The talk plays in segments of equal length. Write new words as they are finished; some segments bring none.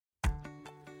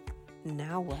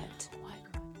Now what?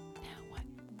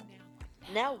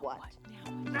 Now what?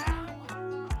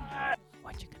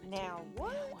 What you gonna Now do?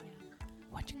 what?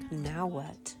 What you gonna Now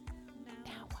what?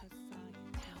 Now what?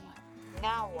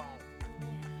 Now what?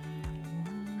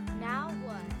 Now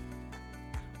what?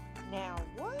 Now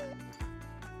what?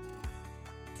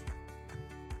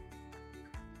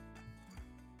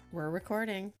 We're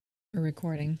recording. We're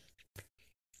recording.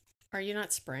 Are you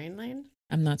not spraying, Lane?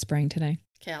 I'm not spraying today.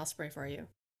 Okay, I'll spray for you.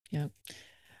 Yep.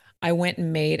 I went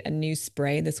and made a new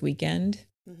spray this weekend.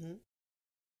 Mm-hmm.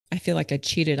 I feel like I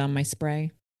cheated on my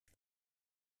spray.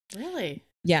 Really?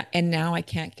 Yeah. And now I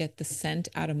can't get the scent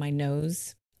out of my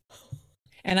nose.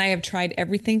 And I have tried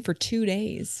everything for 2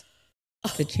 days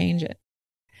to change it.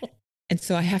 And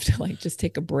so I have to just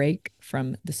take a break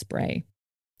from the spray.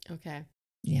 Okay.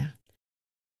 Yeah.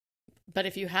 But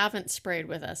if you haven't sprayed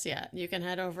with us yet, you can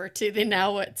head over to the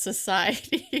Now What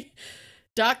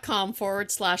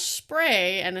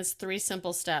Society.com/spray, and it's 3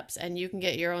 simple steps, and you can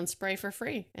get your own spray for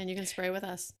free, and you can spray with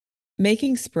us.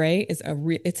 Making spray is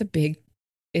it's a big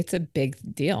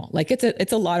deal.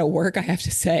 It's a lot of work, I have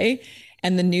to say.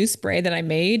 And the new spray that I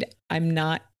made, I'm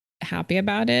not happy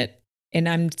about it. And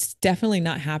I'm definitely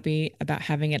not happy about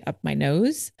having it up my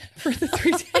nose for the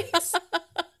 3 days.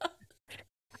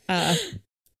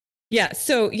 Yeah.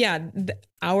 So yeah,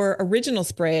 our original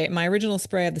spray, my original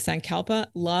spray of the Sankalpa,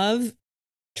 love,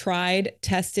 tried,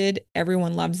 tested.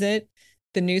 Everyone loves it.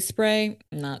 The new spray,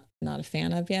 not a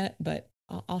fan of yet, but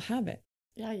I'll have it.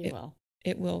 Yeah, you will.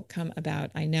 It will come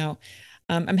about. I know.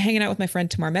 I'm hanging out with my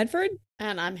friend Tamar Medford.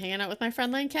 And I'm hanging out with my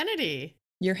friend Lane Kennedy.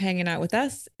 You're hanging out with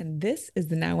us, and this is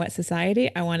the Now What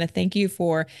Society. I want to thank you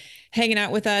for hanging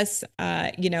out with us.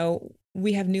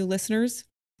 We have new listeners.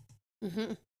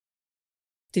 Mm-hmm.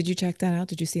 Did you check that out?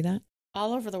 Did you see that?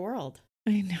 All over the world.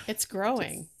 I know. It's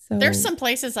growing. So... There's some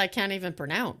places I can't even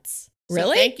pronounce.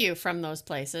 Really? So thank you from those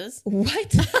places.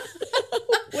 What?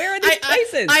 Where are these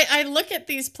places? I look at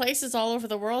these places all over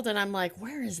the world and I'm like,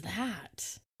 where is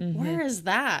that? Mm-hmm. Where is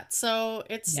that? So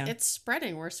it's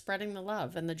spreading. We're spreading the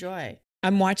love and the joy.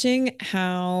 I'm watching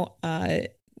how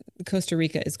Costa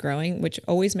Rica is growing, which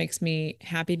always makes me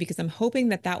happy because I'm hoping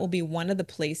that will be one of the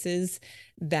places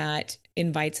that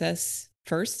invites us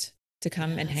first to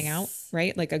come and hang out,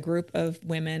 right? Like a group of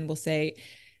women will say,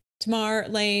 Tamar,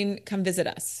 Lane, come visit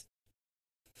us.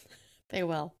 They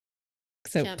will.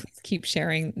 So please keep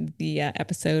sharing the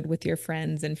episode with your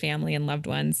friends and family and loved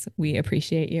ones. We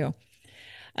appreciate you.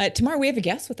 Tamar, we have a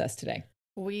guest with us today.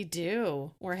 We do.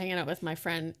 We're hanging out with my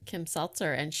friend Kim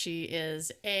Seltzer, and she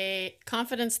is a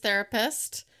confidence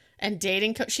therapist and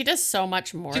dating coach. She does so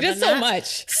much more. She does so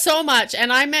much. So much.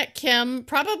 And I met Kim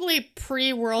probably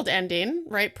pre-world ending,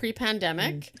 right?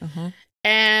 Pre-pandemic. Uh-huh.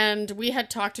 And we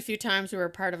had talked a few times. We were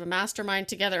part of a mastermind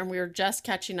together, and we were just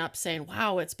catching up saying,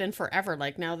 wow, it's been forever.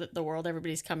 Like now that the world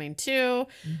everybody's coming to,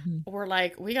 we're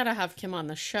like, we got to have Kim on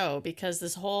the show because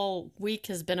this whole week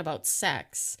has been about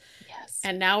sex. Yes.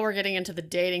 And now we're getting into the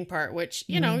dating part, which,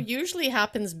 usually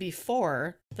happens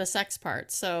before the sex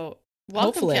part. So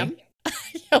welcome, hopefully. Kim.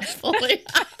 Hopefully.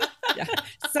 Yeah.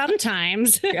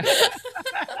 Sometimes. Yeah.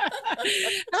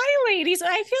 Hi, ladies.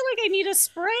 I feel like I need a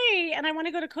spray and I want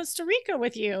to go to Costa Rica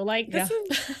with you. Like, this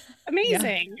is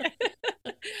amazing.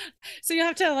 So you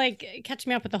have to catch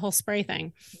me up with the whole spray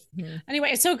thing. Mm-hmm.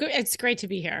 Anyway, it's so good. It's great to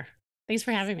be here. Thanks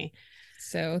for having me.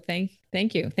 So thank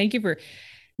you. Thank you for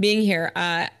being here.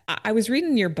 I was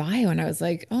reading your bio and I was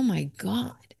like, oh my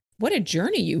God, what a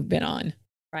journey you've been on.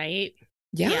 Right?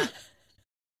 Yeah.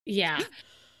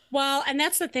 Well, and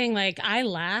that's the thing. I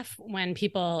laugh when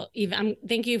people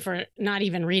thank you for not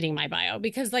even reading my bio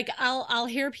because I'll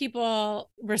hear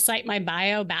people recite my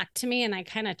bio back to me and I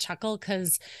kind of chuckle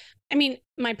because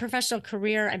my professional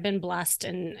career, I've been blessed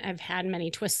and I've had many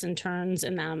twists and turns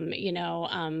in them,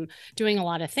 doing a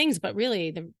lot of things. But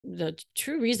really the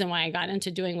true reason why I got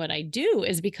into doing what I do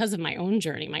is because of my own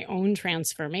journey, my own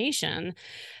transformation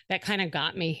that kind of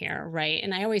got me here. Right.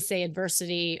 And I always say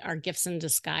adversity are gifts in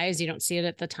disguise. You don't see it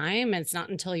at the time. And it's not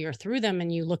until you're through them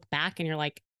and you look back and you're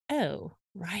like, oh,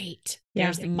 right.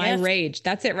 There's my rage.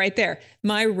 That's it right there.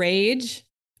 My rage,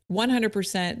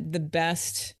 100% the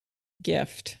best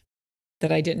gift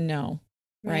that I didn't know.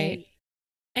 Right.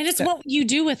 And it's what you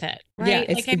do with it. Right. Yeah,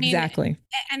 it's exactly.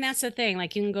 And that's the thing, you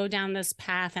can go down this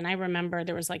path. And I remember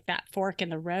there was that fork in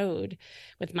the road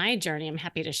with my journey. I'm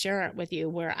happy to share it with you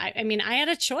where I had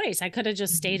a choice. I could have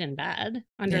just stayed in bed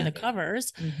under the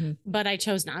covers, but I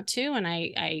chose not to. And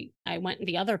I went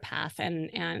the other path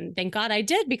and thank God I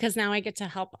did, because now I get to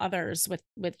help others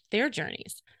with their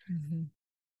journeys. Mm-hmm.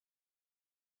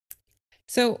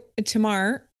 So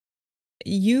Tamar,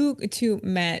 you two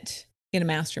met in a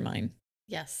mastermind.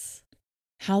 Yes.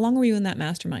 How long were you in that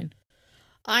mastermind?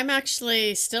 I'm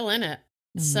actually still in it.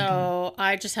 Oh my God. So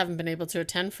I just haven't been able to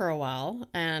attend for a while.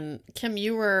 And Kim,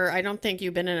 I don't think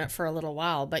you've been in it for a little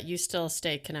while, but you still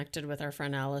stay connected with our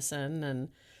friend Allison. And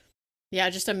yeah,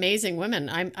 just amazing women.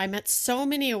 I met so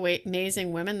many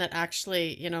amazing women that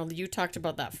actually, you talked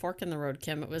about that fork in the road,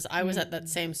 Kim. I was at that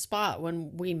same spot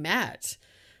when we met,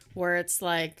 where it's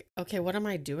like, okay, what am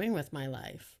I doing with my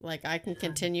life? Like, I can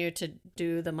continue to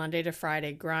do the Monday to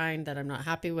Friday grind that I'm not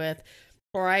happy with,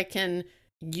 or I can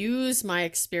use my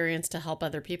experience to help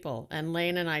other people. And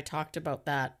Lane and I talked about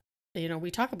that.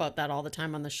 We talk about that all the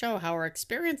time on the show, how our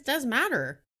experience does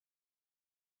matter.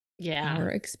 Yeah. Our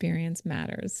experience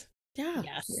matters. Yeah.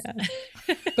 Yes.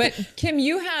 Yeah. But Kim,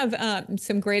 you have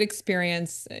some great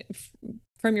experience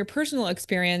from your personal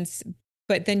experience,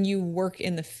 but then you work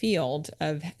in the field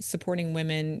of supporting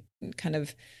women kind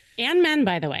of. And men,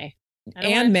 by the way.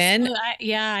 And men.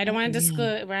 I don't want to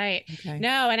disclose. Right. Okay.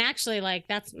 No. And actually, like,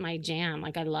 that's my jam.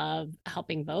 Like, I love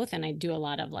helping both. And I do a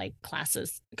lot of like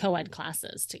classes, co-ed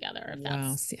classes together.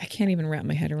 Wow. See, I can't even wrap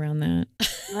my head around that.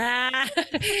 Do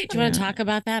you want to talk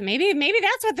about that? Maybe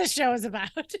that's what this show is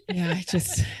about. Yeah. I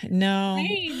just, no.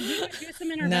 Hey, do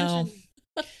some intervention.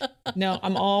 No,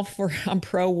 I'm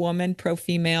pro woman, pro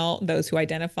female, those who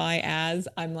identify as.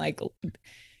 I'm like,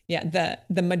 yeah,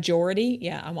 the majority.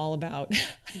 Yeah, I'm all about.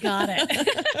 Got it.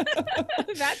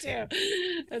 That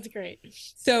too. That's great.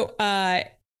 So,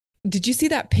 did you see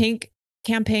that pink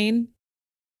campaign,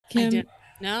 Kim? I did.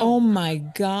 No. Oh my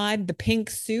God, the pink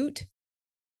suit.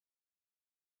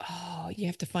 Oh, you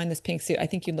have to find this pink suit. I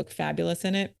think you look fabulous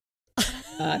in it.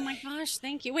 Oh my gosh,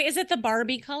 thank you. Wait, is it the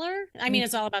Barbie color? I mean,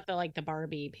 it's all about the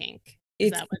Barbie pink.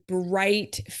 It's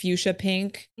bright fuchsia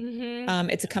pink. Mm-hmm.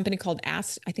 It's a company called I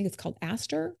think it's called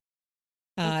Aster.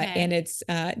 Okay. And it's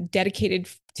dedicated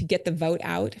to get the vote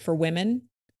out for women.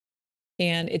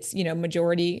 And it's,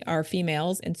 majority are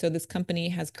females. And so this company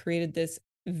has created this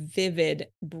vivid,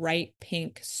 bright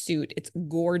pink suit. It's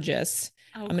gorgeous.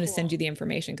 Oh, I'm going to send you the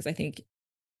information because I think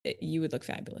you would look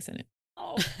fabulous in it.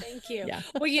 Oh, thank you. Yeah.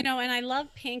 Well, and I love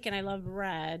pink and I love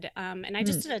red. And I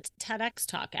just did a TEDx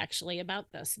talk actually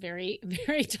about this very,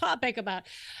 very topic about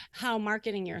how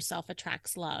marketing yourself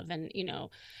attracts love. And, no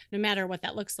matter what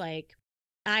that looks like,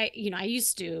 I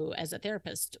used to, as a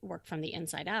therapist, work from the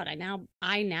inside out.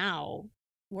 I now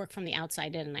work from the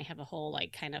outside in, and I have a whole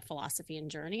like kind of philosophy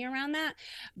and journey around that.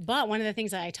 But one of the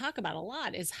things that I talk about a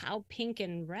lot is how pink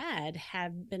and red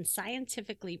have been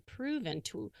scientifically proven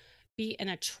to be an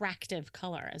attractive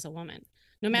color as a woman,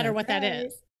 no matter what that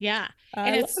is. Yeah.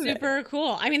 And it's super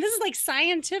cool. I mean, this is like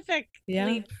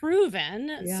scientifically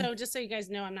proven. Yeah. So just so you guys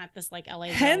know, I'm not this like LA.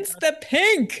 Hence the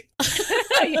pink.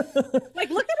 Like,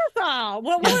 look at us all.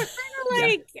 Well, we're kind of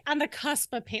like on the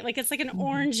cusp of pink. Like, it's like an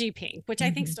orangey pink, which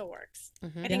I think still works.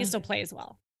 I think it still plays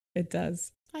well. It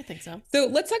does. I think so. So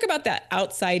let's talk about that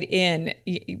outside in.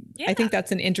 I think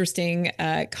that's an interesting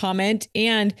comment.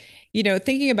 And,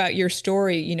 thinking about your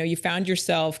story, you found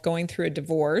yourself going through a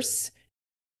divorce,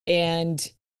 and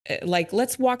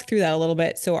let's walk through that a little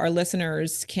bit so our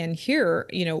listeners can hear,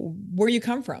 where you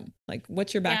come from. Like,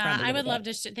 what's your background? Yeah, I would love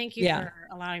to. Thank you for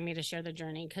allowing me to share the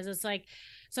journey. Cause it's like,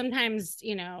 sometimes,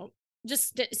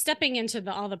 just stepping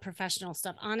into all the professional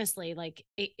stuff, honestly, like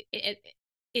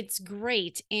it's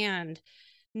great. And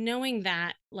knowing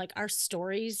that like our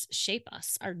stories shape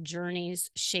us, our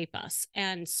journeys shape us.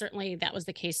 And certainly that was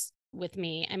the case with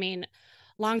me. I mean,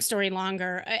 long story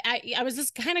longer, I was this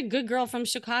kind of good girl from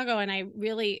Chicago, and I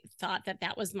really thought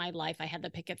that was my life. I had the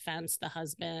picket fence, the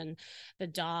husband, the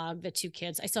dog, the 2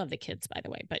 kids. I still have the kids, by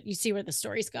the way, but you see where the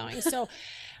story's going. So,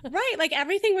 right, like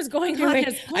everything was going on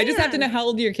as planned. I just have to know, how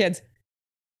old are your kids?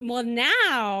 Well,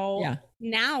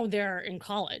 now they're in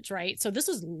college, right? So this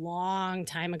was a long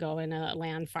time ago in a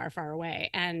land far, far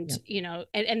away. And,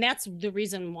 and that's the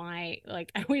reason why,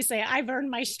 like I always say, I've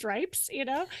earned my stripes,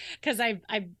 because I've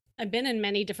been in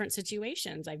many different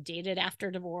situations. I've dated after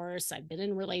divorce. I've been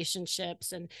in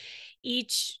relationships, and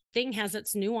each thing has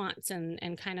its nuance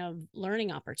and kind of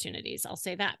learning opportunities. I'll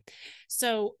say that.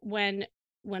 So when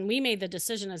we made the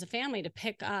decision as a family to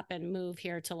pick up and move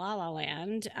here to La La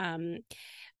Land,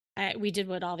 we did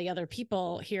what all the other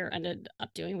people here ended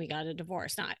up doing. We got a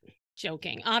divorce. Not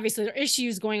joking. Obviously, there are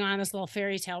issues going on in this little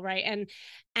fairy tale, right?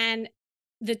 And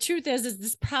the truth is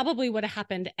this probably would have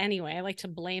happened anyway. I like to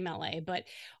blame LA, but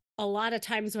a lot of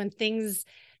times when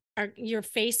you're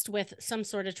faced with some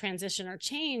sort of transition or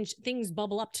change, things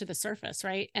bubble up to the surface,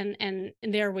 right? And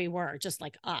there we were, just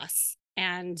like us,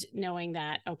 and knowing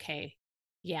that, okay,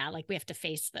 yeah, like we have to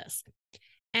face this.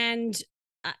 And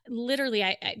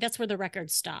literally, that's where the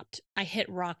record stopped. I hit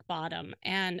rock bottom,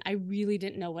 and I really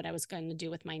didn't know what I was going to do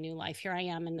with my new life. Here I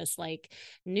am in this like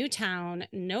new town,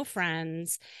 no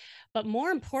friends. But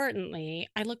more importantly,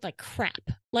 I looked like crap.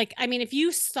 Like, I mean, if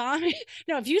you saw me,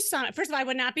 no, if you saw me, first of all, I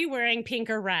would not be wearing pink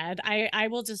or red. I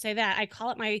will just say that. I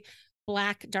call it my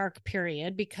black dark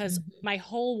period because my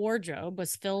whole wardrobe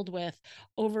was filled with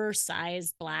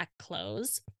oversized black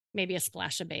clothes, maybe a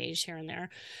splash of beige here and there.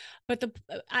 But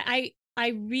I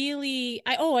really,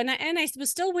 and I was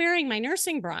still wearing my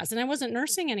nursing bras, and I wasn't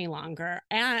nursing any longer.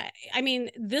 I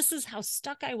mean, this is how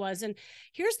stuck I was. And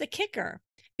here's the kicker.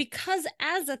 Because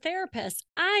as a therapist,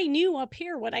 I knew up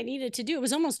here what I needed to do. It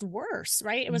was almost worse,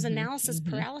 right? It was analysis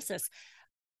paralysis.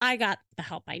 I got the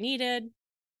help I needed.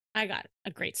 I got a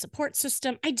great support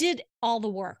system. I did all the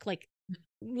work, like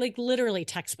literally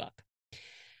textbook.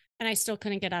 And I still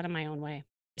couldn't get out of my own way.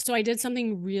 So I did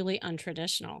something really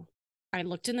untraditional. I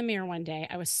looked in the mirror one day.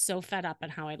 I was so fed up at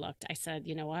how I looked. I said,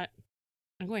 you know what?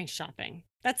 I'm going shopping.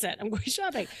 That's it. I'm going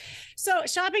shopping. So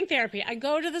shopping therapy. I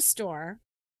go to the store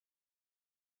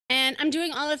and I'm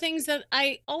doing all the things that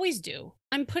I always do.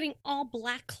 I'm putting all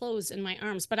black clothes in my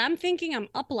arms, but I'm thinking I'm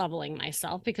up leveling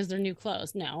myself because they're new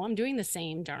clothes. No, I'm doing the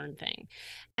same darn thing.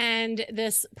 And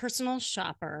this personal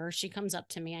shopper, she comes up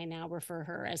to me. I now refer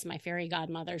her as my fairy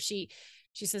godmother. She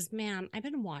says, ma'am, I've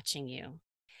been watching you,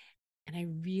 and I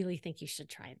really think you should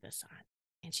try this on.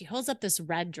 And she holds up this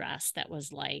red dress that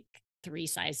was like 3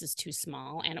 sizes too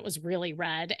small, and it was really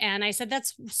red. And I said,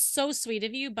 that's so sweet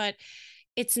of you, but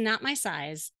it's not my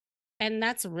size. And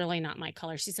that's really not my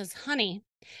color. She says, honey,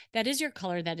 that is your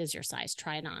color. That is your size.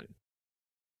 Try it on.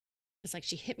 It's like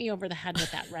she hit me over the head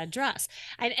with that red dress.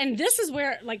 And this is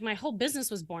where like my whole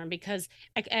business was born, because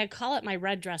I call it my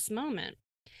red dress moment.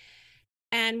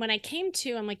 And when I came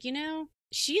to, I'm like,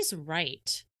 she's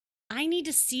right. I need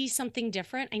to see something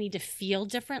different. I need to feel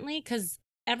differently because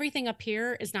everything up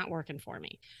here is not working for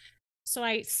me. So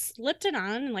I slipped it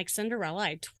on, and like Cinderella,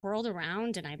 I twirled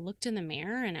around and I looked in the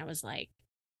mirror and I was like,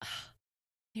 oh,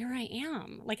 here I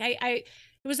am. Like it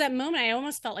was that moment I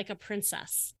almost felt like a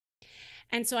princess.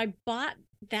 And so I bought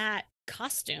that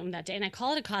costume that day, and I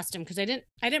call it a costume because I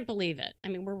didn't believe it. I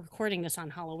mean, we're recording this on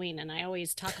Halloween, and I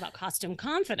always talk about costume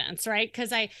confidence, right?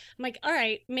 Because I'm like, all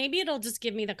right, maybe it'll just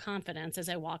give me the confidence as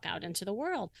I walk out into the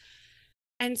world.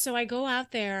 And so I go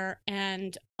out there,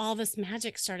 and all this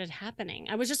magic started happening.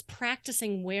 I was just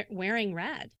practicing wearing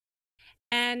red.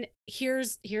 And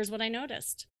here's what I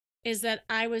noticed is that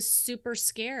I was super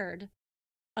scared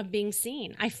of being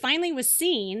seen. I finally was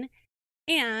seen,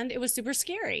 and it was super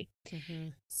scary.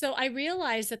 So I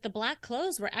realized that the black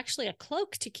clothes were actually a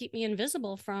cloak to keep me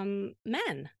invisible from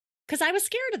men because I was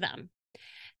scared of them.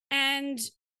 And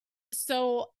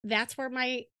so that's where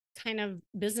my kind of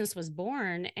business was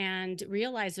born, and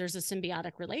realized there's a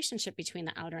symbiotic relationship between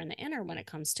the outer and the inner when it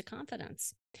comes to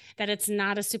confidence, that it's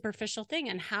not a superficial thing,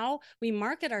 and how we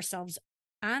market ourselves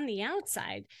on the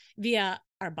outside via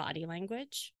our body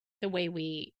language, the way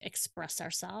we express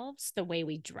ourselves, the way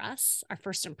we dress, our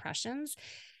first impressions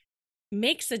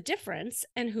makes a difference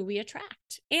in who we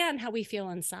attract and how we feel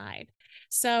inside.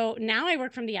 So now I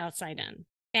work from the outside in.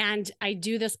 And I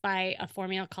do this by a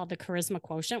formula called the charisma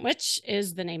quotient, which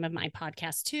is the name of my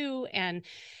podcast too. And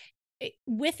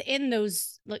within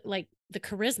those, like the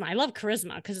charisma, I love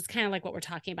charisma because it's kind of like what we're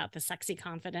talking about, the sexy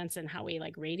confidence and how we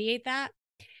like radiate that,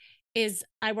 is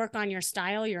I work on your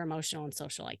style, your emotional, and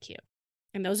social IQ.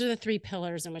 And those are the 3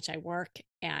 pillars in which I work.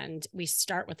 And we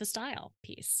start with the style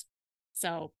piece.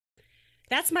 So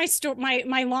that's my story,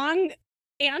 my long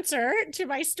answer to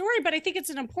my story, but I think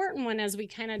it's an important one as we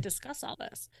kind of discuss all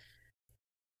this.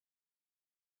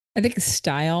 I think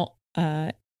style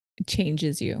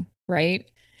changes you, right?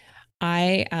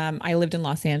 I lived in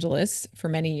Los Angeles for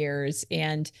many years,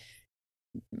 and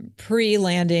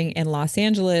pre-landing in Los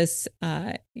Angeles,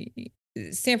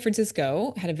 San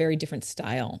Francisco had a very different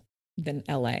style than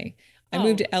LA. I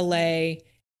moved to LA.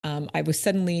 I was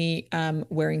suddenly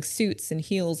wearing suits and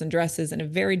heels and dresses in a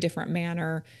very different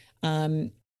manner.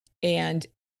 And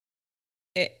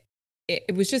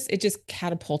it just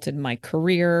catapulted my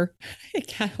career,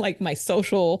 like my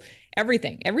social,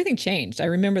 everything changed. I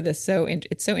remember this. So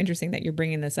it's so interesting that you're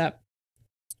bringing this up.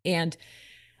 And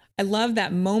I love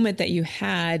that moment that you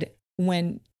had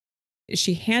when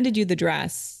she handed you the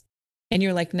dress and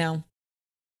you're like, no,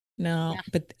 yeah.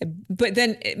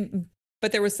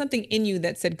 but there was something in you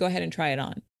that said, go ahead and try it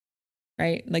on.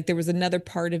 Right. Like there was another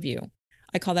part of you.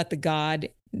 I call that the God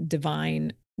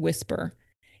divine whisper,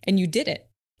 and you did it.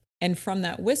 And from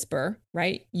that whisper,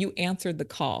 right, you answered the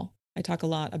call. I talk a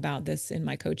lot about this in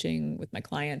my coaching with my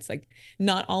clients. Like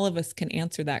not all of us can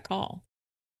answer that call.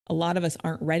 a lot of us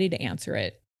aren't ready to answer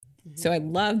it. So I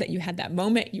love that you had that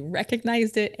moment, you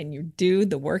recognized it, and you do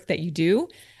the work that you do.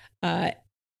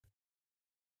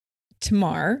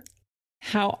 Tamar,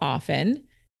 how often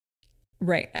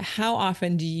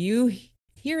do you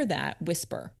hear that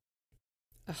whisper?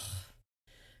 Ugh.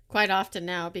 Quite often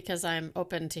now, because I'm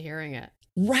open to hearing it.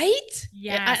 Right?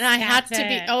 Yes, and I had that's to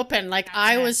be it. open. Like That's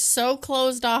I it. was so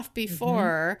closed off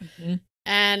before, Mhm.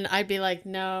 and I'd be like,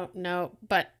 no.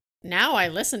 But now I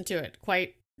listen to it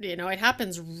quite, it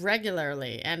happens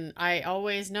regularly. And I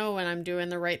always know when I'm doing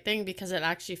the right thing because it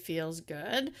actually feels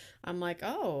good. I'm like,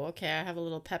 oh, okay, I have a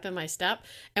little pep in my step.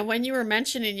 And when you were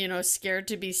mentioning, scared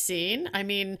to be seen, I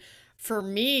mean, for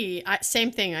me,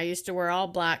 same thing. I used to wear all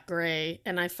black, gray,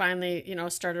 and I finally,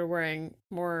 started wearing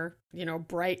more,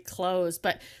 bright clothes.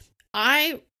 But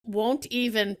I won't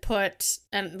even put,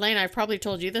 and Lane, I've probably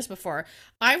told you this before,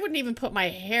 I wouldn't even put my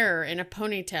hair in a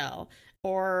ponytail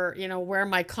or, wear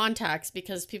my contacts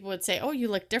because people would say, oh, you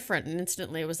look different. And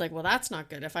instantly it was like, well, that's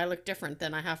not good. If I look different,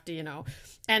 then I have to.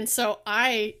 And so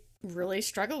I really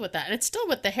struggle with that. And it's still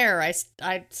with the hair.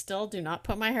 I still do not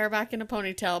put my hair back in a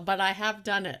ponytail, but I have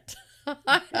done it.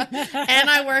 And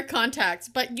I wear contacts.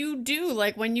 But you do,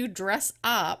 like when you dress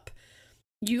up,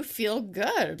 you feel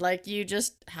good. Like you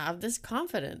just have this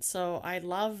confidence. So I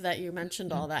love that you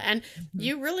mentioned all that. And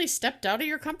you really stepped out of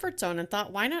your comfort zone and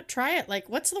thought, why not try it? Like,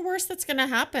 what's the worst that's going to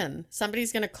happen?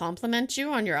 Somebody's going to compliment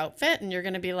you on your outfit and you're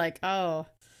going to be like, oh.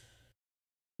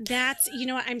 That's,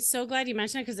 I'm so glad you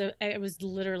mentioned it because I was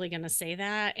literally going to say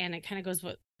that. And it kind of goes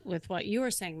with what you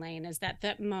were saying, Lane, is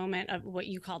that moment of what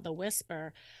you call the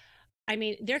whisper. I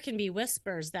mean, there can be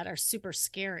whispers that are super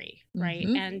scary, right?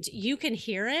 And you can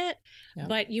hear it,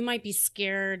 but you might be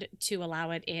scared to allow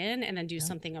it in and then do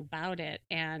something about it.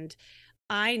 And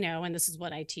I know, and this is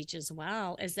what I teach as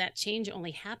well, is that change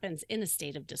only happens in a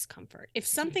state of discomfort. If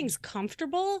something's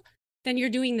comfortable, then you're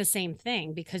doing the same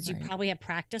thing because you probably have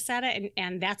practice at it,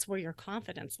 and that's where your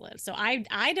confidence lives. So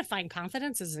I define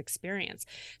confidence as experience.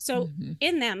 So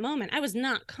in that moment, I was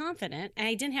not confident and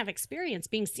I didn't have experience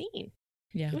being seen.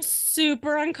 Yeah. It was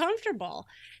super uncomfortable.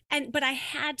 But I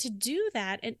had to do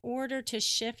that in order to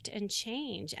shift and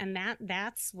change. And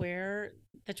that's where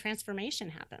the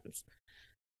transformation happens.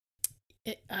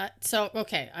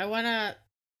 Okay,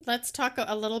 let's talk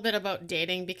a little bit about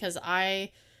dating because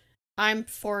I'm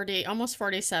 40, almost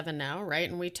 47 now, right?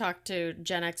 And we talk to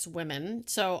Gen X women.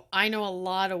 So I know a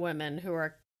lot of women who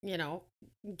are,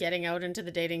 getting out into the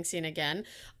dating scene again.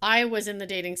 I was in the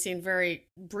dating scene very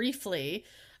briefly.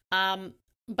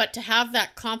 But to have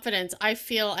that confidence, I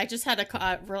feel I just had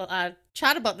a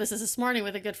chat about this morning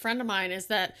with a good friend of mine, is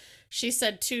that she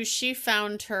said too, she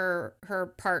found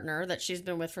her partner that she's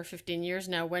been with for 15 years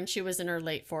now when she was in her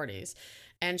late 40s.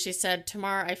 And she said,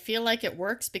 Tamar, I feel like it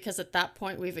works because at that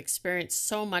point we've experienced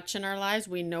so much in our lives.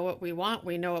 We know what we want.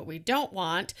 We know what we don't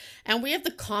want. And we have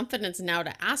the confidence now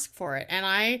to ask for it.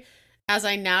 And as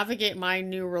I navigate my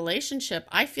new relationship,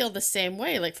 I feel the same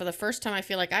way. Like for the first time, I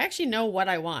feel like I actually know what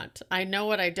I want. I know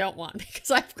what I don't want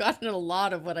because I've gotten a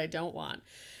lot of what I don't want.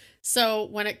 So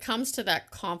when it comes to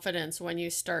that confidence, when you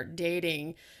start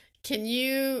dating,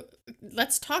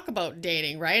 let's talk about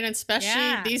dating, right? And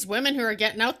especially these women who are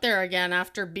getting out there again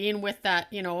after being with that,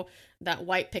 that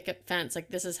white picket fence. Like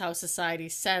this is how society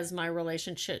says my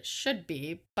relationship should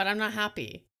be, but I'm not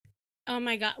happy. Oh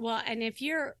my God. Well, and if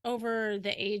you're over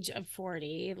the age of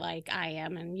 40, like I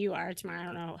am, and you are, tomorrow, I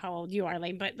don't know how old you are,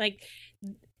 Lane, but like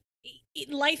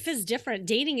life is different.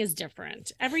 Dating is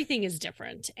different. Everything is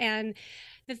different. And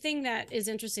the thing that is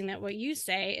interesting that what you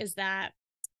say is that,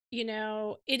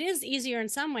 it is easier in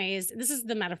some ways. This is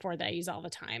the metaphor that I use all the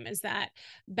time, is that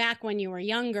back when you were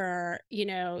younger,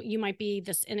 you might be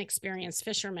this inexperienced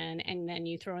fisherman and then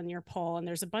you throw in your pole and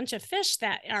there's a bunch of fish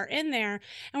that are in there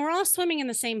and we're all swimming in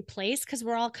the same place because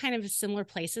we're all kind of similar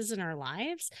places in our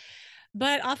lives.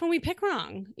 But often we pick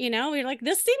wrong, we're like,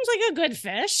 this seems like a good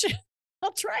fish.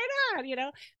 I'll try it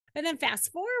on, and then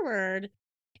fast forward,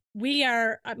 we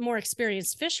are more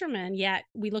experienced fishermen, yet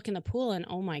we look in the pool and,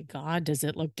 oh my God, does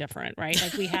it look different, right?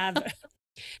 Like we have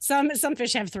some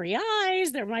fish have 3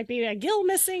 eyes. There might be a gill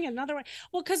missing, another one.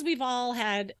 Well, because we've all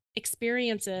had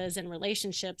experiences and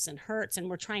relationships and hurts, and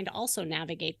we're trying to also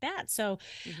navigate that. So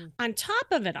on top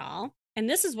of it all, and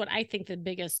this is what I think the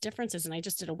biggest difference is, and I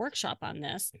just did a workshop on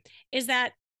this, is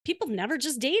that people never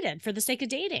just dated for the sake of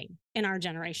dating in our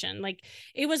generation. Like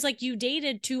it was like you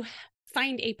dated to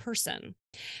find a person.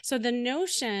 So the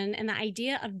notion and the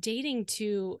idea of dating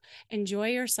to enjoy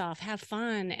yourself, have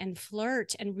fun and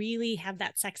flirt and really have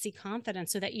that sexy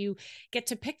confidence so that you get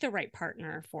to pick the right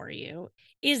partner for you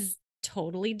is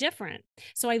totally different.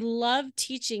 So I love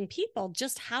teaching people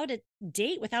just how to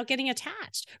date without getting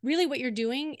attached. Really what you're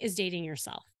doing is dating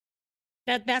yourself.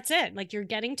 That's it. Like you're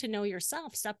getting to know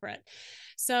yourself separate.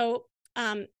 So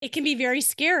it can be very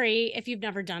scary if you've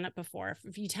never done it before,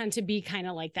 if you tend to be kind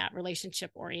of like that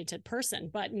relationship oriented person,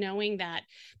 but knowing that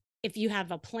if you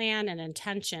have a plan and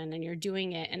intention and you're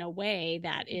doing it in a way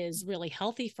that is really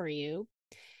healthy for you,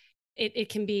 it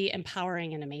can be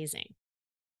empowering and amazing.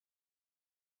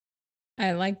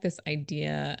 I like this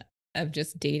idea of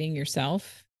just dating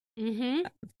yourself. Mm-hmm.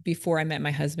 Before I met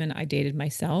my husband, I dated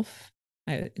myself.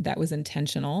 That was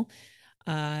intentional.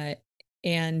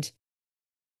 And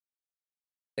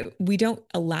we don't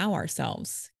allow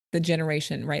ourselves, the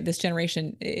generation, right? This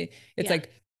generation, it's like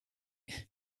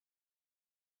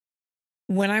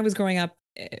when I was growing up,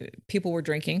 people were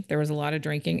drinking. There was a lot of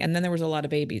drinking. And then there was a lot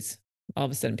of babies. All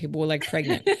of a sudden, people were like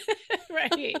pregnant.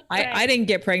 Right. I didn't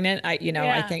get pregnant. I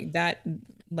Yeah. think that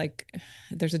like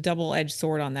there's a double-edged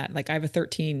sword on that. Like I have a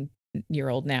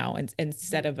 13-year-old now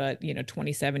instead of a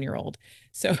 27-year-old.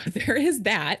 So there is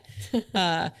that.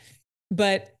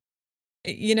 But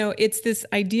it's this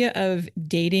idea of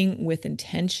dating with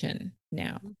intention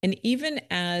now. And even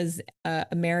as a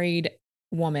married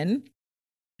woman,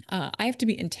 I have to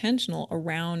be intentional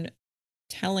around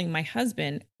telling my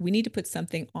husband, we need to put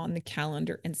something on the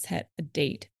calendar and set a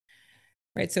date,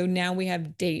 right? So now we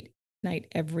have date night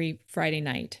every Friday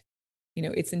night.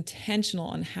 It's intentional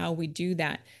on how we do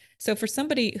that. So for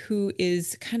somebody who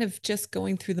is kind of just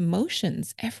going through the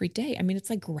motions every day, I mean, it's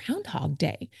like Groundhog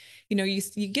Day.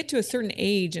 You get to a certain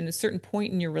age and a certain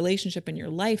point in your relationship in your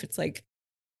life, it's like,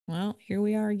 well, here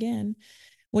we are again.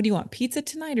 What do you want, pizza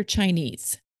tonight or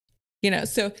Chinese?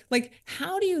 So like,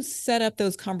 how do you set up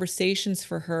those conversations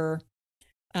for her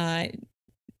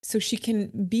so she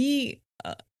can be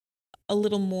a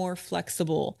little more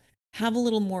flexible, have a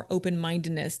little more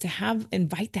open-mindedness to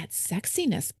invite that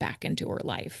sexiness back into her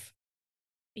life?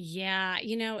 Yeah.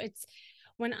 It's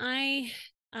when I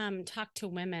talk to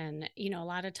women, a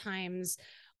lot of times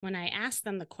when I ask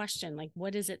them the question, like,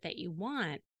 what is it that you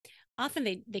want? Often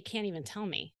they can't even tell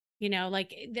me.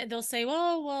 Like they'll say,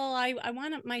 well, I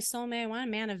want my soulmate, I want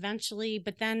a man eventually.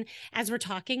 But then as we're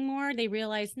talking more, they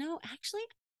realize, no, actually,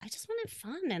 I just wanted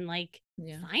fun and like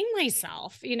find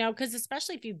myself, because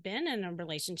especially if you've been in a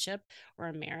relationship or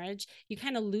a marriage, you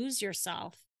kind of lose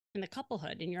yourself in the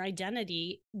couplehood and your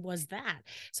identity was that.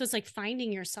 So it's like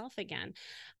finding yourself again.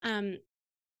 And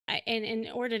in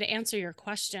order to answer your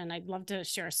question, I'd love to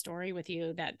share a story with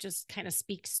you that just kind of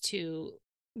speaks to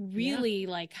really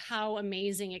like how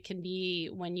amazing it can be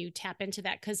when you tap into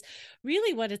that. Because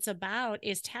really what it's about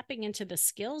is tapping into the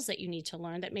skills that you need to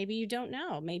learn that maybe you don't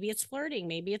know. Maybe it's flirting,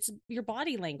 maybe it's your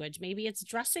body language, maybe it's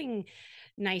dressing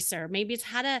nicer, maybe it's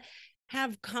how to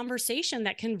have conversation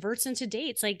that converts into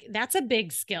dates. Like that's a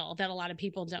big skill that a lot of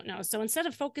people don't know. So instead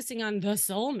of focusing on the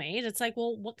soulmate, it's like,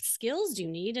 well, what skills do you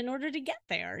need in order to get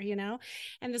there?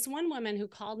 And this one woman who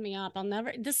called me up,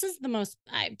 this is the most,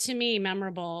 to me,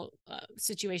 memorable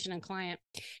situation and client.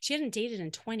 She hadn't dated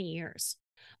in 20 years.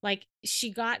 Like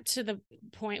she got to the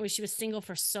point where she was single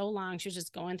for so long. She was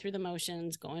just going through the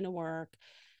motions, going to work.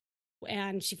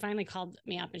 And she finally called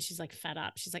me up and she's like fed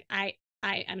up. She's like,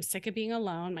 I'm sick of being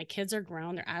alone. My kids are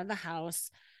grown. They're out of the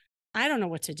house. I don't know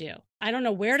what to do. I don't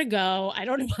know where to go. I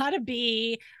don't know how to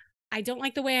be. I don't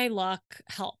like the way I look.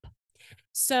 Help.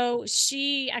 So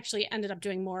she actually ended up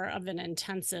doing more of an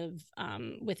intensive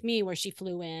with me where she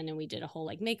flew in and we did a whole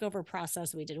like makeover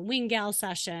process. We did a wing gal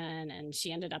session and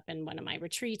she ended up in one of my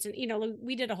retreats and,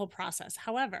 we did a whole process.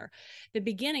 However, the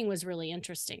beginning was really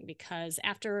interesting because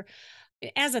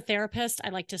as a therapist, I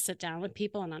like to sit down with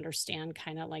people and understand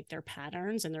kind of like their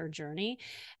patterns and their journey.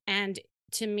 And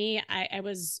to me, I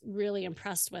was really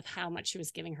impressed with how much she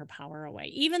was giving her power away,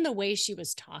 even the way she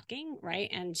was talking. Right.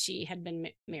 And she had been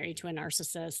married to a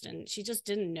narcissist and she just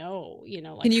didn't know,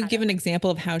 like, can you give an example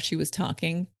of how she was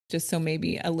talking? Just so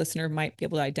maybe a listener might be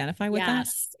able to identify with that.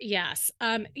 Yes.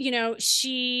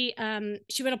 She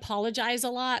would apologize a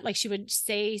lot. Like she would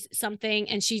say something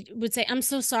and she would say, I'm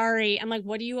so sorry. I'm like,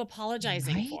 what are you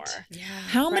apologizing for? Yeah.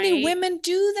 How many women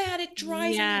do that? It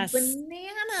drives me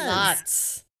bananas.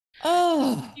 Lots.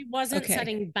 Oh, she wasn't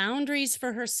setting boundaries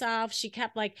for herself. She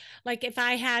kept like if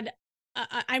I had,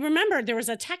 I remember there was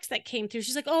a text that came through.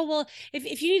 She's like, oh, well,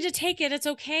 if you need to take it, it's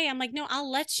okay. I'm like, no, I'll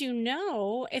let you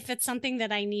know if it's something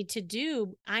that I need to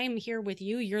do. I'm here with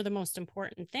you. You're the most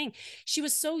important thing. She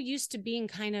was so used to being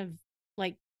kind of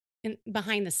like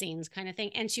behind the scenes kind of thing.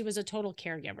 And she was a total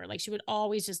caregiver. Like she would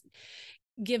always just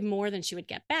give more than she would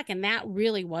get back. And that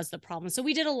really was the problem. So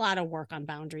we did a lot of work on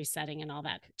boundary setting and all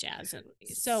that jazz. And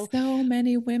so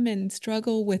many women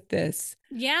struggle with this.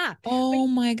 Yeah. Oh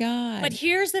my God. But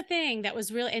here's the thing that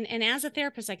was really, and as a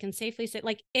therapist, I can safely say,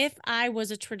 like, if I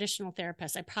was a traditional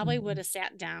therapist, I probably would have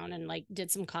sat down and like did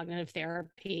some cognitive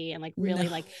therapy and like really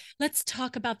like, let's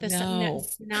talk about this. No,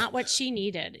 it's not what she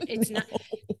needed. It's not.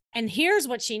 And here's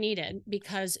what she needed,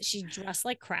 because she dressed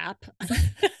like crap.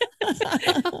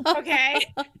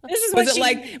 Okay. This is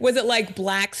was it like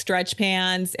black stretch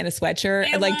pants and a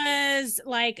sweatshirt? It was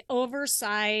like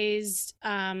oversized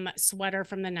sweater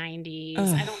from the 90s.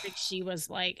 I don't think she was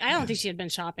like, I don't think she had been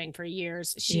shopping for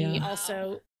years. She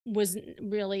also was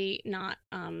really not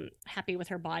happy with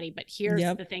her body. But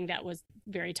here's the thing that was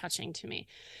very touching to me.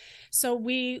 So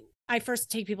I first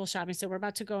take people shopping. So we're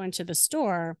about to go into the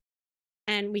store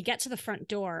and we get to the front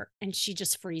door and she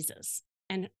just freezes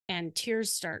and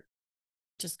tears start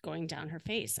just going down her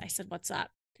face. I said, "What's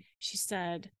up?" She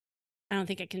said, "I don't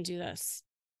think I can do this.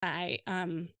 I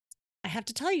have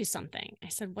to tell you something." I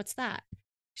said, "What's that?"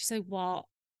 She said, "Well,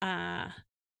 I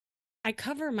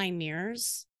cover my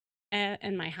mirrors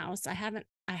in my house. I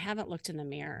haven't looked in the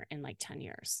mirror in like 10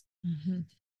 years."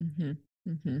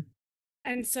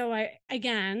 And so I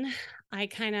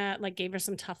kind of like gave her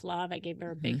some tough love. I gave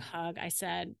her a big hug. I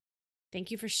said,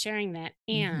 "Thank you for sharing that.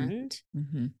 And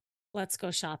let's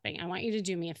go shopping. I want you to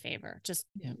do me a favor. Just,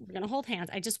 we're going to hold hands.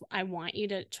 I want you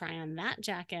to try on that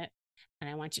jacket and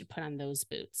I want you to put on those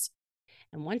boots.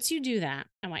 And once you do that,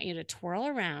 I want you to twirl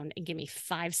around and give me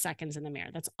 5 seconds in the mirror.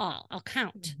 That's all. I'll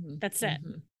count. That's it."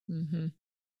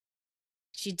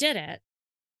 She did it.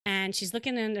 And she's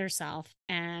looking into herself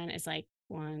and it's like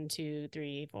 1, 2,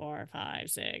 3, 4,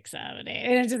 5, 6, 7, 8.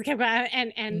 And it just kept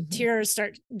going. And tears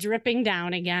start dripping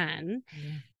down again.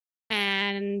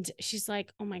 And she's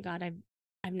like, "Oh my God,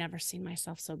 I've never seen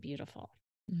myself so beautiful."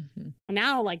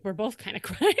 Now, like, we're both kind of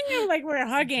crying, like we're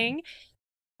hugging.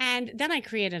 And then I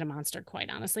created a monster, quite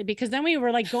honestly, because then we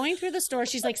were like going through the store.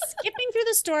 She's like skipping through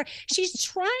the store. She's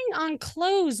trying on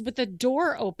clothes with the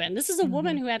door open. This is a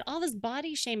woman who had all this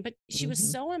body shame, but she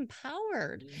was so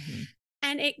empowered.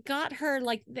 And it got her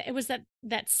like, it was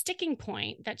that sticking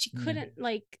point that she couldn't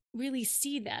like really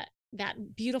see that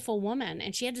beautiful woman.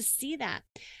 And she had to see that.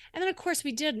 And then of course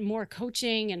we did more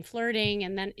coaching and flirting.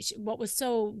 And then what was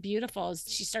so beautiful is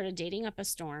she started dating up a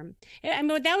storm. I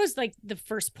mean, that was like the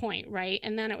first point, right?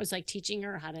 And then it was like teaching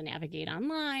her how to navigate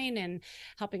online and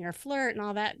helping her flirt and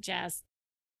all that jazz.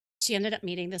 She ended up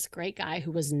meeting this great guy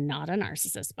who was not a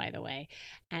narcissist, by the way.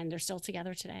 And they're still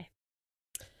together today.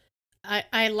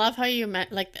 I love how you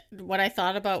meant, like, what I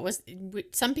thought about was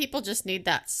some people just need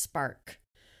that spark.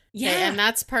 Yeah. Okay, and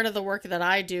that's part of the work that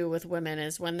I do with women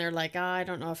is when they're like, "Oh, I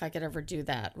don't know if I could ever do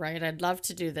that," right? "I'd love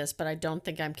to do this, but I don't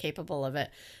think I'm capable of it."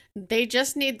 They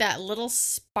just need that little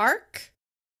spark.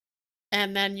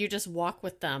 And then you just walk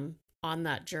with them on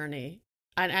that journey.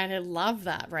 And I love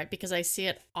that, right? Because I see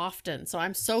it often. So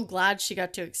I'm so glad she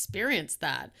got to experience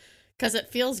that because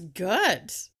it feels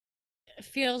good. It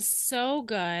feels so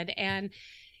good. And,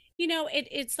 you know,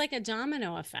 it's like a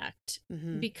domino effect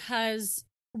because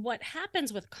what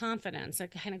happens with confidence,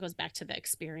 it kind of goes back to the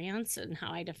experience and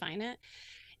how I define it,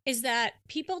 is that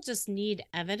people just need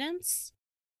evidence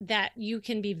that you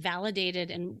can be validated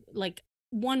in like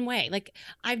one way. Like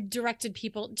I've directed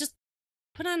people, just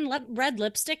put on red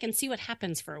lipstick and see what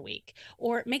happens for a week,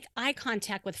 or make eye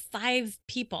contact with 5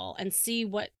 people and see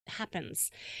what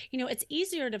happens. You know, it's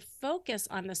easier to focus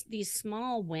on these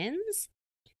small wins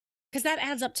because that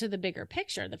adds up to the bigger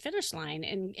picture, the finish line,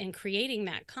 and creating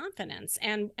that confidence.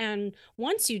 And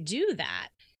once you do that,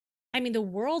 I mean, the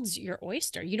world's your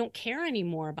oyster. You don't care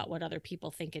anymore about what other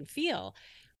people think and feel.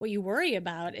 What you worry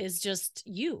about is just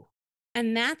you.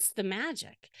 And that's the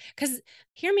magic. Because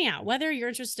hear me out, whether you're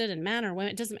interested in men or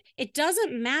women, it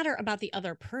doesn't matter about the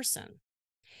other person.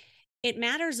 It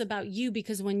matters about you,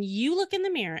 because when you look in the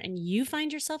mirror and you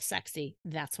find yourself sexy,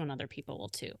 that's when other people will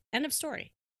too. End of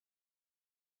story.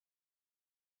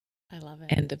 I love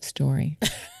it. End of story.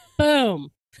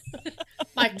 Boom.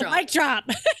 Mic drop. Mic drop.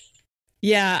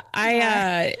 Yeah.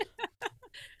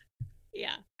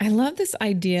 Yeah. I love this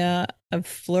idea of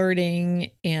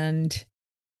flirting and,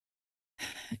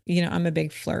 you know, I'm a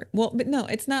big flirt. Well, but no,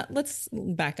 it's not. Let's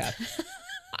back up.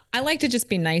 I like to just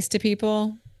be nice to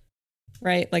people,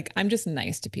 right? Like I'm just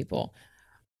nice to people.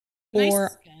 Nice or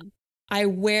is good. I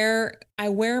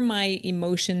wear my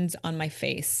emotions on my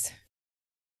face.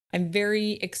 I'm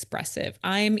very expressive.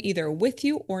 I'm either with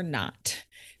you or not.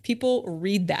 People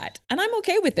read that and I'm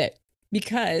okay with it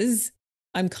because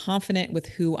I'm confident with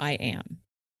who I am.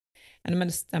 And I'm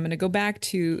going to go back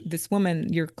to this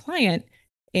woman, your client.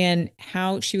 and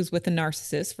how she was with a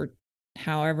narcissist for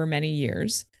however many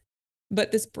years.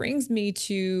 But this brings me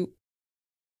to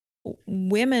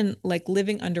women like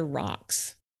living under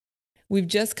rocks. We've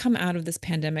just come out of this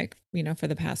pandemic, for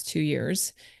the past 2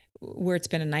 years where it's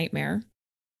been a nightmare.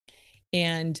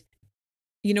 And,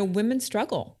 women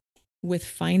struggle with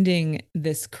finding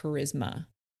this charisma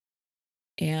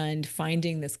and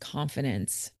finding this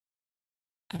confidence.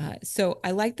 So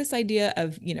I like this idea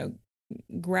of,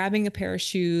 grabbing a pair of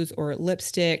shoes or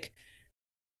lipstick,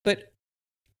 but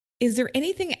is there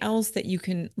anything else that you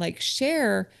can like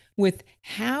share with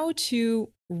how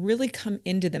to really come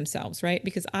into themselves, right?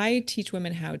 Because I teach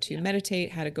women how to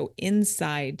meditate, how to go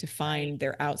inside to find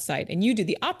their outside. And you do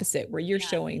the opposite, where you're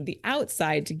showing the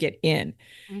outside to get in.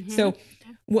 So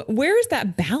where is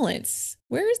that balance?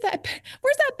 Where's that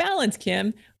balance,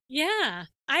 Kim? Yeah,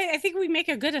 I think we make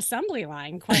a good assembly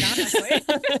line, quite honestly.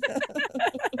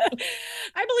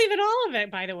 I believe in all of it,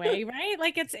 by the way, right?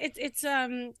 Like it's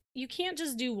you can't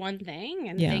just do one thing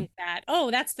and think that,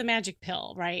 oh, that's the magic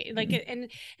pill, right? Like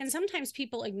and sometimes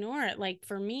people ignore it. Like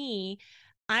for me,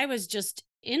 I was just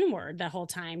inward the whole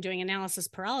time doing analysis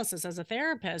paralysis as a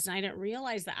therapist, and I didn't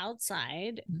realize the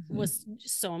outside was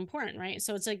so important, right?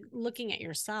 So it's like looking at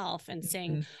yourself and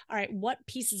saying, all right, what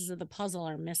pieces of the puzzle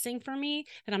are missing for me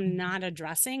that I'm not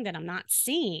addressing, that I'm not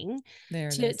seeing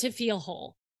to feel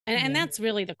whole? And that's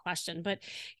really the question. But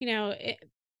in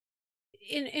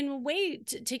a way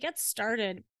to get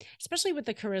started, especially with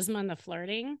the charisma and the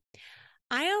flirting,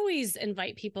 I always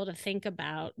invite people to think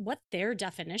about what their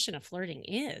definition of flirting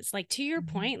is. Like to your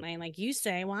point, Lane, like you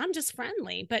say, well, I'm just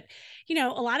friendly. But, a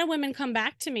lot of women come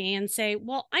back to me and say,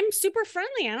 well, I'm super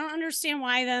friendly. I don't understand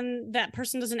why then that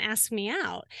person doesn't ask me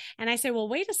out. And I say, well,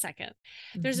 wait a second.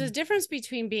 There's a difference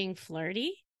between being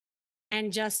flirty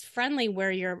and just friendly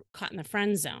where you're caught in the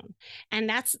friend zone. And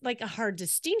that's like a hard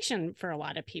distinction for a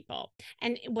lot of people.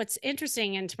 And what's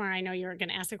interesting, and Tamara, I know you're going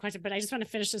to ask a question, but I just want to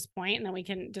finish this point and then we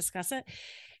can discuss it,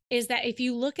 is that if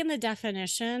you look in the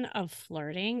definition of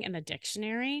flirting in the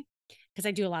dictionary, because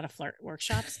I do a lot of flirt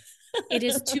workshops, it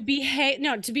is to behave,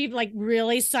 to be like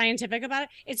really scientific about it.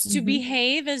 It's to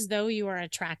behave as though you are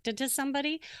attracted to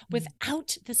somebody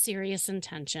without the serious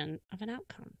intention of an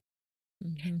outcome.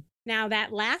 Now,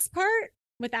 that last part,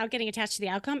 without getting attached to the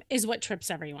outcome, is what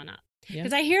trips everyone up.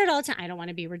 Because I hear it all the time. I don't want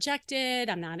to be rejected.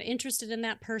 I'm not interested in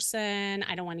that person.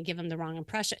 I don't want to give them the wrong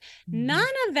impression. None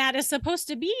of that is supposed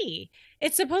to be.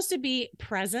 It's supposed to be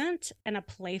present and a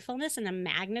playfulness and a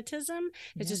magnetism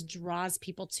that just draws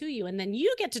people to you. And then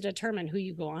you get to determine who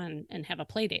you go on and have a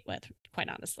play date with, quite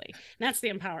honestly. And that's the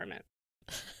empowerment.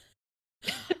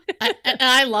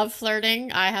 I love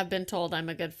flirting. I have been told I'm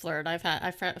a good flirt. I've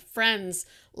had friends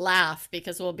laugh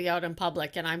because we'll be out in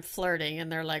public and I'm flirting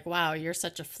and they're like, wow, you're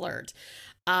such a flirt.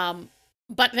 But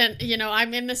then,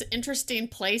 I'm in this interesting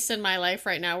place in my life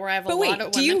right now where I have a lot of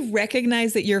women. Do you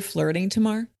recognize that you're flirting,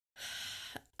 Tamar?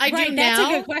 I do now. That's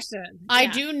a good question. I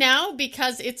do now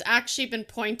because it's actually been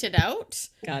pointed out.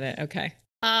 Got it. Okay.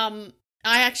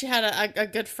 I actually had a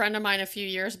good friend of mine a few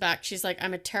years back. She's like,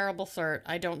 I'm a terrible flirt.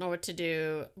 I don't know what to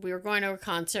do. We were going to a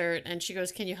concert and she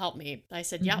goes, can you help me? I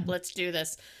said, yep, let's do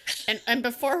this. And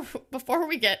before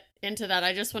we get into that,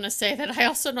 I just want to say that I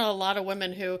also know a lot of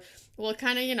women who will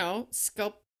kind of,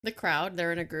 scope the crowd.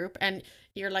 They're in a group and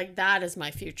you're like, that is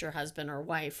my future husband or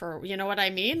wife, or you know what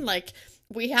I mean? Like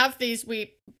we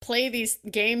play these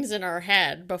games in our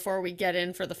head before we get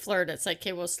in for the flirt. It's like,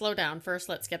 okay, well, slow down first.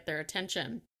 Let's get their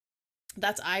attention.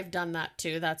 I've done that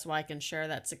too. That's why I can share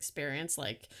that experience.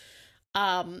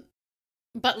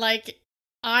 But like,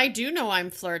 I do know I'm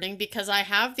flirting because I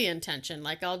have the intention.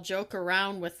 Like I'll joke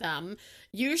around with them.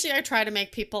 Usually I try to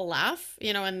make people laugh.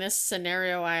 In this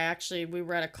scenario, we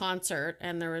were at a concert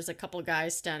and there was a couple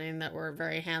guys standing that were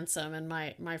very handsome. And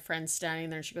my friend's standing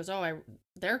there and she goes, oh,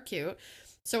 they're cute.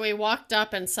 So we walked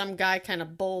up and some guy kind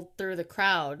of bowled through the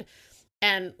crowd.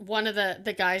 And one of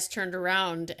the guys turned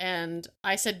around and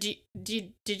I said,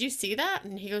 did you see that?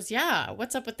 And he goes, yeah,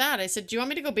 what's up with that? I said, do you want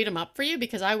me to go beat him up for you?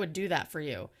 Because I would do that for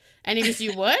you. And he goes,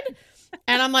 you would?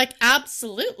 And I'm like,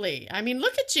 absolutely. I mean,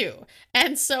 look at you.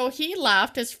 And so he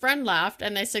laughed, his friend laughed,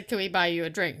 and they said, can we buy you a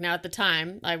drink? Now at the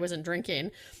time I wasn't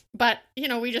drinking, but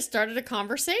we just started a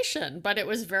conversation, but it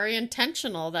was very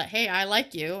intentional that, hey, I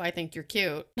like you. I think you're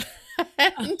cute.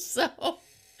 And so,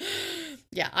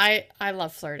 yeah, I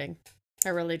love flirting. I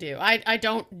really do. I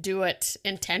don't do it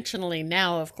intentionally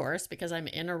now, of course, because I'm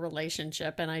in a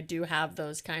relationship and I do have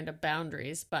those kind of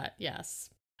boundaries, but yes.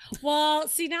 Well,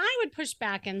 see, now I would push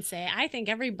back and say, I think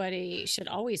everybody should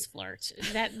always flirt.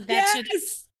 That should.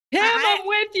 I'm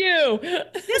with you.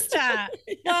 Sister.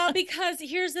 Well, because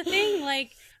here's the thing,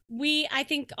 like we, I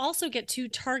think, also get too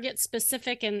target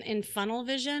specific in funnel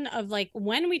vision of like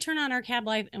when we turn on our cab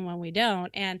light and when we don't.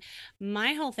 And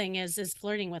my whole thing is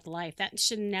flirting with life. That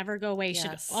should never go away. You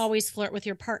should Yes. always flirt with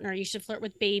your partner. You should flirt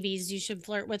with babies. You should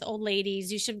flirt with old ladies.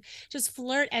 You should just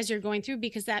flirt as you're going through,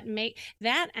 because that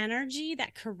energy,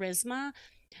 that charisma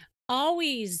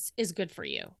always is good for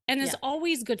you and is Yeah.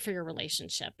 always good for your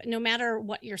relationship, no matter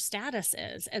what your status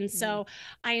is. And so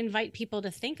I invite people to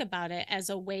think about it as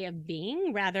a way of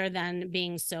being rather than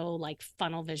being so like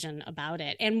funnel vision about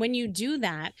it. And when you do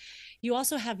that, you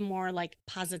also have more like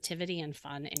positivity and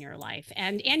fun in your life,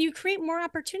 and you create more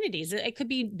opportunities. It could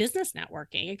be business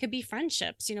networking, it could be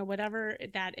friendships, you know, whatever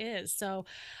that is. So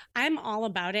I'm all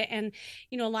about it. And,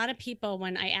 you know, a lot of people,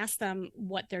 when I ask them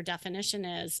what their definition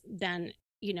is, then,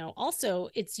 you know, also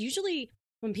it's usually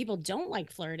when people don't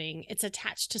like flirting, it's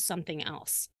attached to something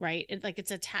else, right?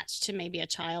 It's attached to maybe a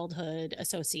childhood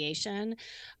association.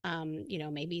 You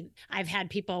know, maybe I've had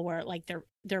people where like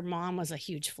their mom was a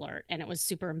huge flirt and it was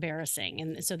super embarrassing.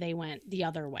 And so they went the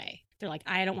other way. They're like,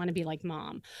 I don't want to be like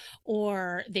mom.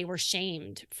 Or they were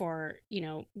shamed for, you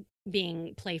know,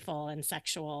 being playful and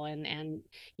sexual, and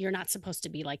you're not supposed to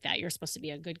be like that. You're supposed to be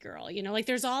a good girl. You know, like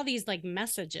there's all these like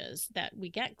messages that we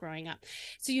get growing up.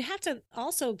 So you have to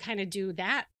also kind of do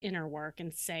that inner work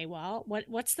and say, well,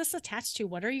 what's this attached to?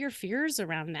 What are your fears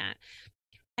around that?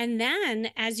 And then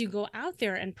as you go out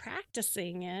there and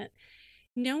practicing it,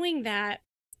 knowing that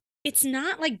it's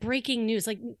not like breaking news,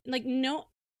 no,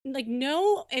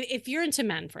 if you're into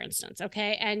men, for instance,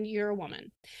 okay, and you're a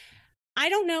woman, I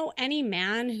don't know any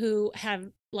man who have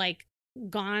like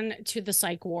gone to the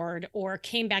psych ward or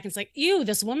came back and it's like, ew,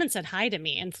 this woman said hi to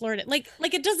me and flirted. Like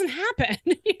it doesn't happen,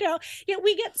 you know? Yet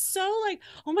we get so like,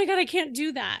 oh my God, I can't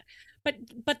do that.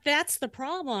 But that's the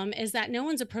problem, is that no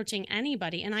one's approaching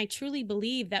anybody. And I truly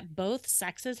believe that both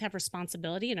sexes have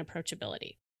responsibility and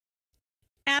approachability.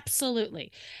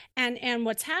 Absolutely. And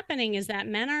what's happening is that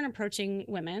men aren't approaching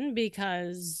women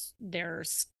because they're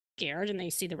scared and they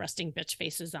see the resting bitch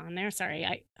faces on there. Sorry,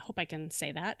 I hope I can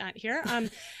say that here.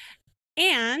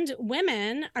 And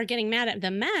women are getting mad at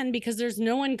the men because there's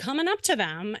no one coming up to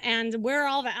them and we're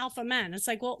all the alpha men. It's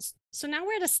like, well, so now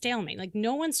we're at a stalemate. Like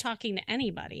no one's talking to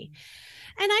anybody.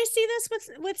 And I see this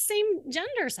with same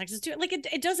gender sexes too. Like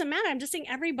it doesn't matter. I'm just saying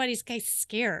everybody's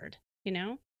scared, you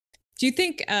know? Do you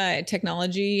think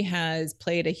technology has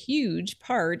played a huge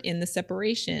part in the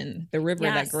separation, the river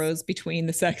that grows between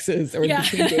the sexes, or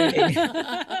between dating?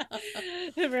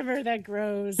 The river that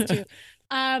grows too.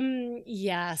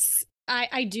 Yes,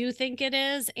 I do think it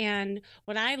is. And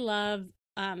what I love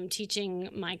teaching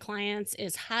my clients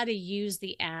is how to use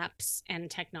the apps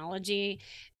and technology.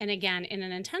 And again, in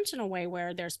an intentional way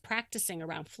where there's practicing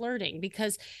around flirting,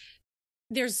 because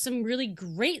there's some really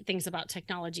great things about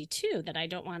technology too that I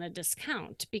don't want to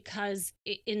discount, because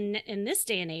in this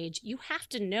day and age, you have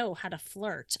to know how to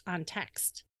flirt on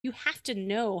text. You have to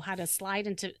know how to slide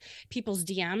into people's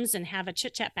DMs and have a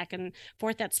chit chat back and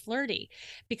forth that's flirty,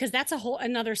 because that's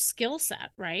another skill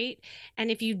set, right?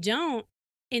 And if you don't,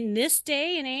 in this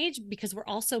day and age, because we're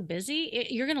all so busy,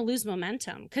 you're going to lose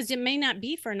momentum, because it may not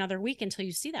be for another week until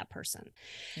you see that person.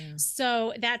 Yeah.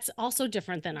 So that's also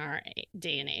different than our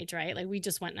day and age, right? Like we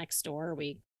just went next door,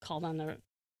 we called on the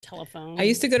telephone. I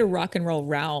used to go to Rock and Roll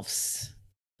Ralph's,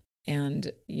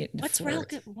 and what's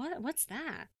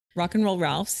that? Rock and Roll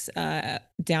Ralph's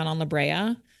down on La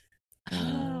Brea.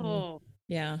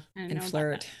 Yeah, and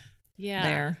flirt. Yeah,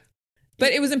 there.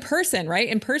 But it was in person, right?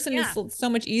 In person is so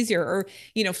much easier. Or,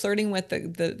 you know, flirting with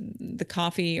the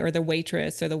coffee or the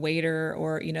waitress or the waiter,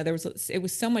 or, you know, it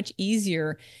was so much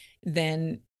easier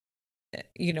than,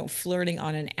 you know, flirting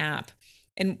on an app.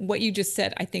 And what you just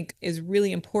said, I think is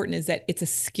really important, is that it's a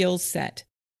skill set.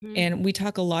 Mm-hmm. And we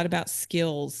talk a lot about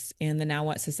skills in the Now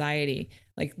What society.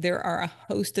 Like there are a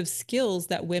host of skills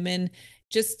that women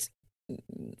just,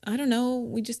 I don't know,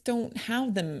 we just don't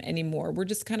have them anymore. We're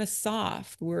just kind of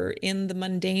soft. We're in the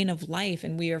mundane of life,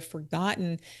 and we have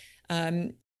forgotten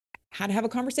how to have a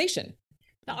conversation.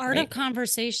 The art of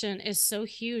conversation is so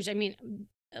huge. I mean,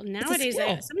 nowadays,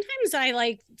 sometimes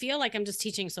I feel like I'm just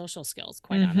teaching social skills,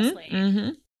 quite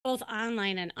honestly, both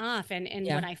online and off. And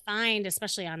what I find,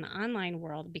 especially on the online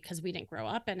world, because we didn't grow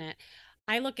up in it,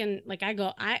 I look in, like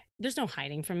there's no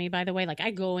hiding from me, by the way. Like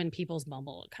I go in people's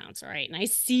Bumble accounts, all right, and I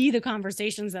see the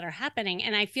conversations that are happening,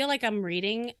 and I feel like I'm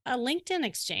reading a LinkedIn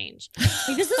exchange.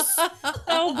 Like, this is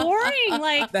so boring.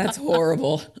 Like that's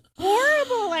horrible.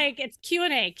 Like it's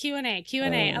Q&A.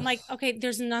 I'm like, okay,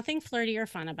 there's nothing flirty or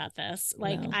fun about this.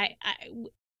 Like I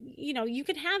you know, you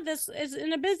could have this as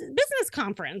in a business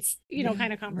conference, you know,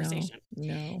 kind of conversation.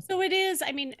 No. So it is.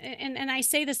 I mean, and I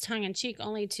say this tongue in cheek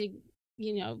only to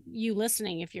you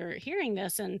listening, if you're hearing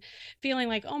this and feeling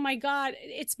like, oh my God,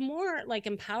 it's more like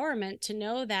empowerment to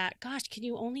know that, gosh, can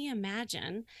you only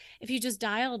imagine if you just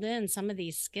dialed in some of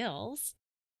these skills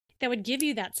that would give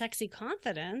you that sexy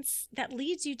confidence that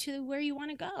leads you to where you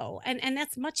want to go. And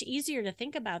that's much easier to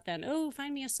think about than, oh,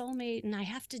 find me a soulmate and I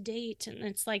have to date. And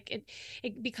it's like,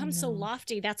 it becomes so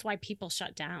lofty. That's why people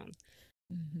shut down.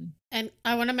 Mm-hmm. And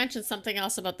I want to mention something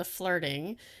else about the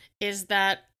flirting is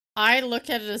that I look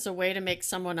at it as a way to make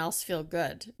someone else feel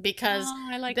good, because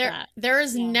I like there, that. there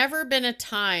has Yeah. never been a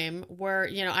time where,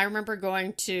 I remember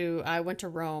I went to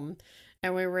Rome,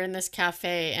 and we were in this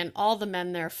cafe and all the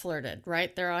men there flirted,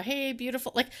 right? They're all, hey,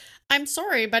 beautiful. Like, I'm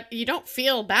sorry, but you don't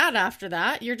feel bad after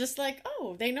that. You're just like,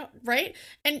 oh, they know, right?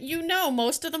 And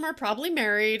most of them are probably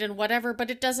married and whatever, but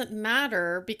it doesn't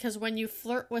matter, because when you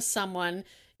flirt with someone,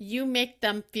 you make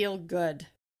them feel good,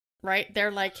 right?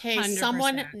 They're like, hey, 100%.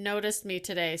 someone noticed me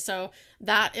today. So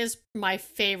that is my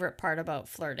favorite part about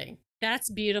flirting. That's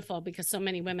beautiful, because so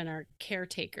many women are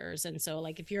caretakers. And so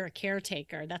like, if you're a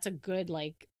caretaker, that's a good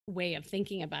like way of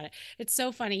thinking about it. It's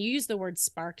so funny. You used the word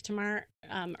spark, Tamar,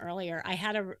 earlier. I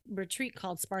had a retreat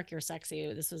called Spark Your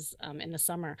Sexy. This was in the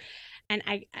summer. And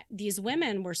these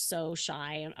women were so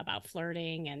shy about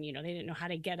flirting, and, they didn't know how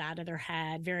to get out of their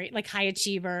head, very like high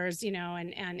achievers,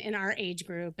 and in our age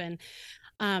group. And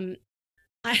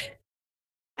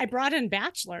I brought in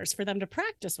bachelors for them to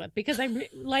practice with, because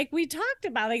like we talked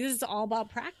about, like, this is all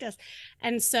about practice.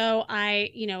 And so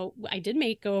I did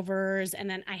makeovers, and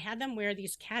then I had them wear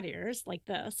these cat ears like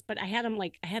this, but I had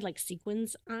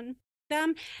sequins on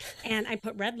them, and I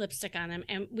put red lipstick on them,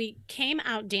 and we came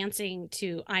out dancing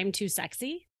to I'm Too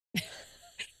Sexy.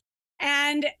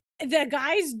 And the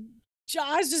guys'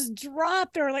 jaws just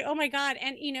dropped. They were like, oh my God.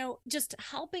 And, just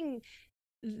helping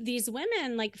these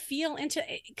women like feel into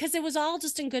it, because it was all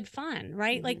just in good fun,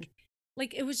 right? Mm-hmm.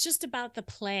 Like it was just about the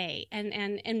play,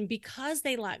 and because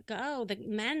they let go, the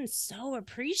men so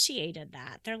appreciated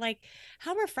that. They're like,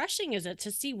 how refreshing is it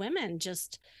to see women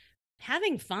just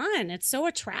having fun? It's so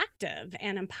attractive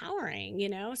and empowering,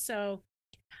 so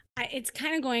it's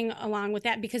kind of going along with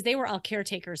that, because they were all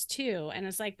caretakers too, and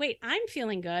it's like, wait, I'm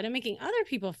feeling good and making other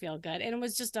people feel good, and it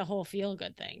was just a whole feel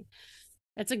good thing.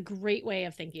 That's a great way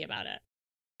of thinking about it.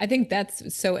 I think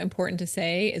that's so important to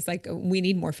say, is like, we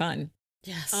need more fun.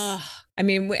 Yes. I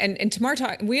mean, and Tamar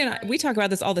we talk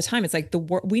about this all the time. It's like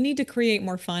we need to create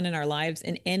more fun in our lives,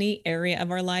 in any area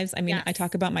of our lives. I mean, Yes. I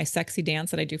talk about my sexy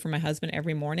dance that I do for my husband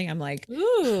every morning. I'm like,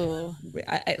 ooh,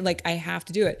 I have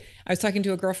to do it. I was talking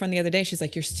to a girlfriend the other day. She's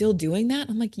like, you're still doing that?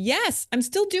 I'm like, yes, I'm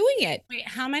still doing it. wait,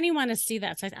 how many want to see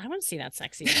that? So I want to see that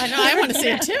sexy dance. I know, I want to see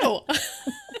it too.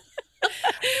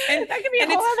 And that could be a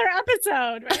whole other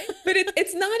episode, right? But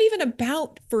it's not even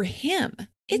about for him.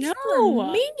 It's No.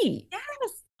 for me.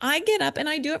 Yes. I get up and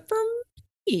I do it for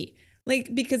me.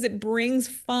 Like, because it brings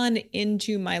fun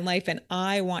into my life, and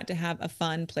I want to have a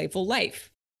fun, playful life,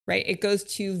 right? It goes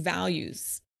to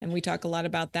values. And we talk a lot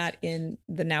about that in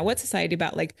the Now What Society,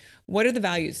 about like, what are the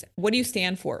values? What do you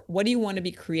stand for? What do you want to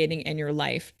be creating in your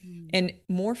life? And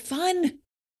more fun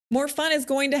is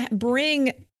going to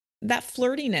bring that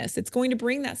flirtiness. It's going to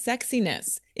bring that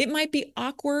sexiness. It might be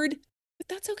awkward, but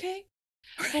that's okay.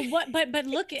 But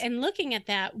looking at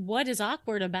that, what is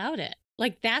awkward about it?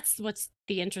 Like, that's what's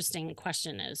the interesting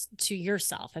question is to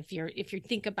yourself. If you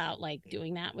think about like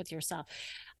doing that with yourself,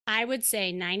 I would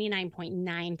say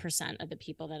 99.9% of the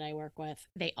people that I work with,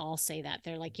 they all say that.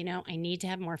 They're like, I need to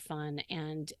have more fun,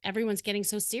 and everyone's getting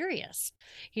so serious,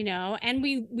 and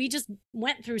we just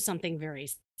went through something very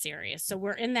serious. So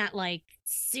we're in that like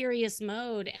serious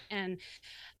mode. And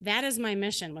that is my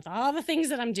mission with all the things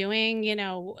that I'm doing,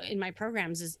 in my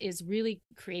programs, is really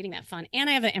creating that fun. And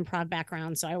I have an improv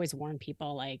background, so I always warn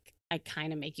people, like, I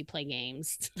kind of make you play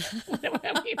games.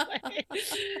 when we play.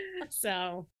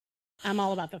 So I'm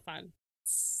all about the fun.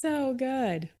 So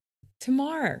good.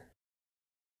 Tamar,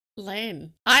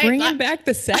 Lane, bringing back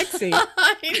the sexy.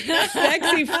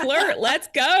 Sexy flirt. Let's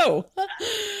go.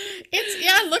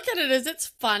 Look at it as it's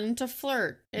fun to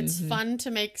flirt. It's fun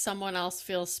to make someone else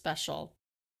feel special.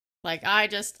 Like, I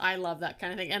love that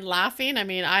kind of thing. And laughing, I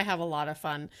mean, I have a lot of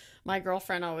fun. My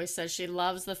girlfriend always says she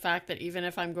loves the fact that even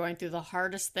if I'm going through the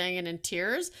hardest thing and in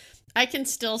tears, I can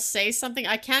still say something.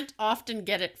 I can't often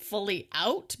get it fully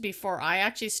out before I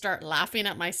actually start laughing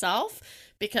at myself,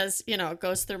 because, it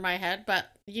goes through my head, but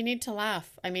you need to laugh.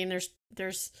 I mean,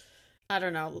 there's I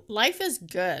don't know. Life is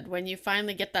good when you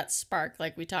finally get that spark,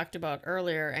 like we talked about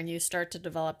earlier, and you start to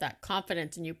develop that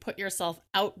confidence and you put yourself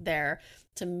out there.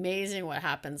 It's amazing what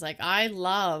happens. Like, I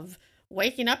love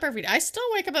waking up every day. I still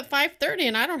wake up at 5:30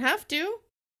 and I don't have to.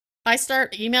 I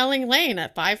start emailing Lane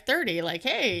at 5:30, like,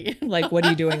 hey. Like, what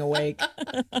are you doing awake?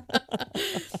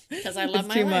 Because I love It's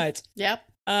my too life. much. Yep.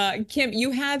 Kim, you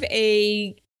have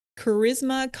a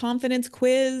charisma confidence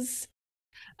quiz.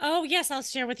 Oh, yes, I'll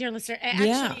share with your listener.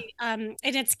 Yeah. Actually, and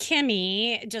it's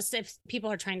Kimmy. Just if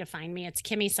people are trying to find me, it's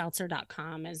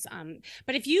kimmyseltzer.com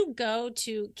but if you go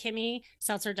to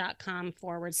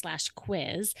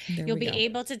kimmyseltzer.com/quiz, There you'll we be go.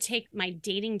 able to take my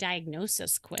dating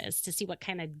diagnosis quiz to see what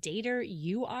kind of dater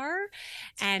you are.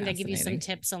 And I give you some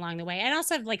Fascinating. tips along the way. I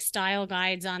also have like style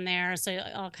guides on there. So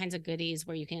all kinds of goodies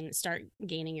where you can start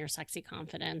gaining your sexy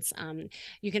confidence.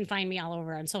 You can find me all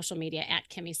over on social media at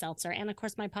Kimmy Seltzer. And of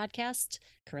course, my podcast,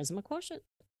 Charisma Quotient.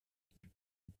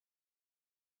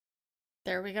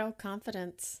 There we go.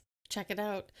 Confidence. Check it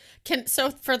out. So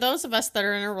for those of us that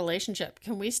are in a relationship,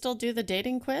 can we still do the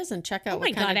dating quiz and check out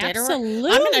what kind of dater absolutely.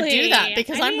 we're? I'm going to do that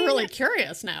because I'm really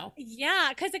curious now. Yeah,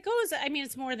 because it goes, I mean,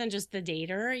 it's more than just the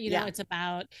dater, you know, it's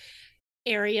about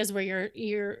areas where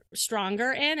you're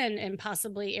stronger in and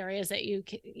possibly areas that you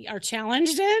are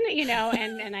challenged in, you know,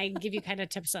 and I give you kind of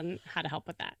tips on how to help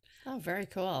with that. Oh, very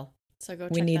cool. So go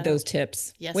check We need that those out.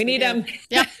 tips. Yes, we need do. them.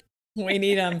 Yep. We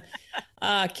need them.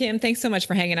 Kim, thanks so much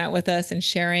for hanging out with us and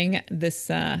sharing this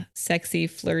sexy,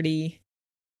 flirty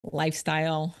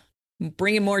lifestyle,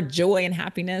 bringing more joy and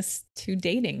happiness to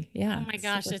dating. Yeah. Oh my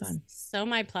gosh, it's fun. so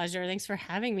my pleasure. Thanks for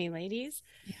having me, ladies.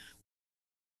 Yeah.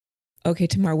 Okay,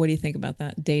 Tamar, what do you think about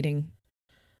that dating?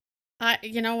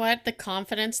 You know what? The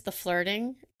confidence, the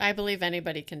flirting, I believe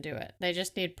anybody can do it. They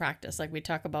just need practice. Like we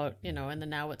talk about, you know, in the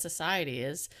Now What Society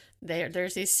is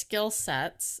there's these skill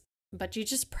sets, but you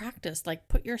just practice, like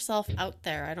put yourself out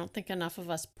there. I don't think enough of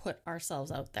us put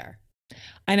ourselves out there.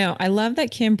 I know. I love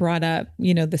that Kim brought up,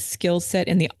 you know, the skill set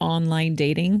in the online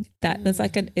dating. That's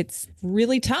like it's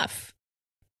really tough.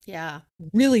 Yeah.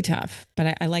 Really tough.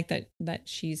 But I like that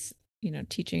she's, you know,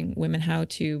 teaching women how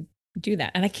to do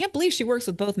that. And I can't believe she works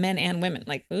with both men and women.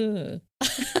 Like, ugh.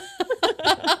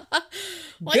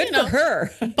 Well, good you know, for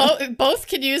her. both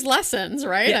can use lessons,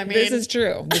 right? Yeah, I mean, this is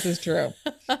true. This is true.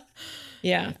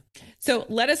 Yeah. So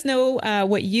let us know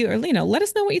what you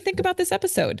think about this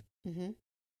episode. Mm-hmm.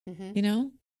 Mm-hmm. You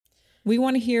know, we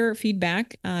want to hear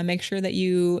feedback. Make sure that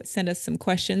you send us some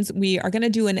questions. We are going to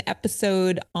do an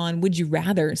episode on Would You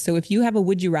Rather. So if you have a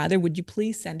Would You Rather, would you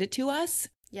please send it to us?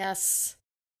 Yes.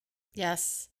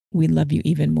 Yes. We love you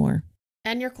even more.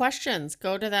 And your questions,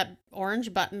 go to that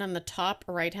orange button on the top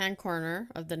right-hand corner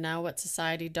of the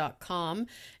nowwhatsociety.com.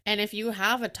 And if you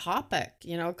have a topic,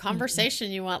 you know,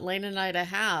 conversation you want Lane and I to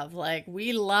have, like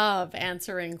we love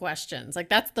answering questions. Like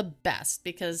that's the best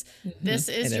because this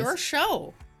is your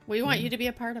show. We want you to be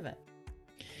a part of it.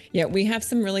 Yeah, we have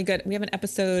some really good, we have an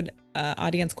episode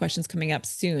audience questions coming up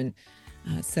soon.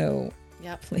 So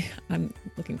yep. I'm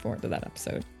looking forward to that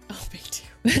episode. Oh, me too.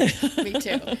 Me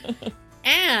too.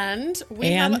 And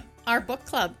we have our book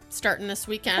club starting this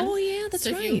weekend. Oh, yeah, that's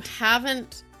right. So if you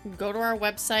haven't, go to our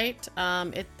website.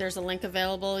 There's a link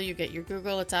available. You get your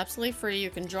Google. It's absolutely free. You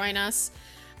can join us.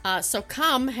 So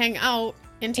come hang out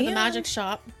into the magic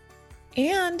shop.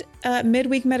 And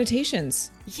midweek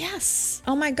meditations. Yes.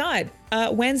 Oh, my God.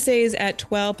 Wednesdays at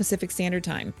 12 Pacific Standard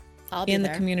Time. I'll be in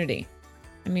there. The community.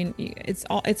 I mean,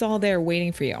 it's all there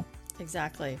waiting for you.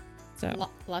 Exactly. So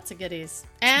lots of goodies.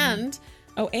 And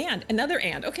and another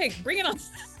and. Okay, bring it on.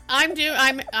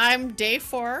 I'm day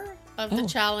 4 of the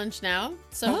challenge now.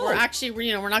 So we're actually,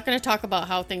 you know, we're not going to talk about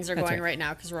how things are going right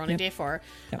now because we're on day 4.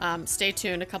 Yep. Stay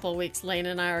tuned. A couple of weeks, Lane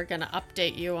and I are going to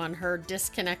update you on her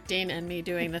disconnecting and me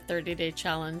doing the 30-day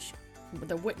challenge,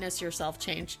 the Witness Yourself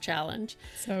Change challenge.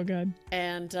 So good.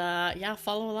 And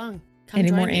follow along.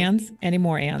 Any more ands? Any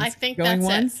more ands? I think going that's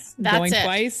once, it. That's going it.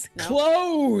 twice. Nope.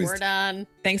 Closed. We're done.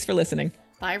 Thanks for listening.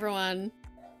 Bye, everyone.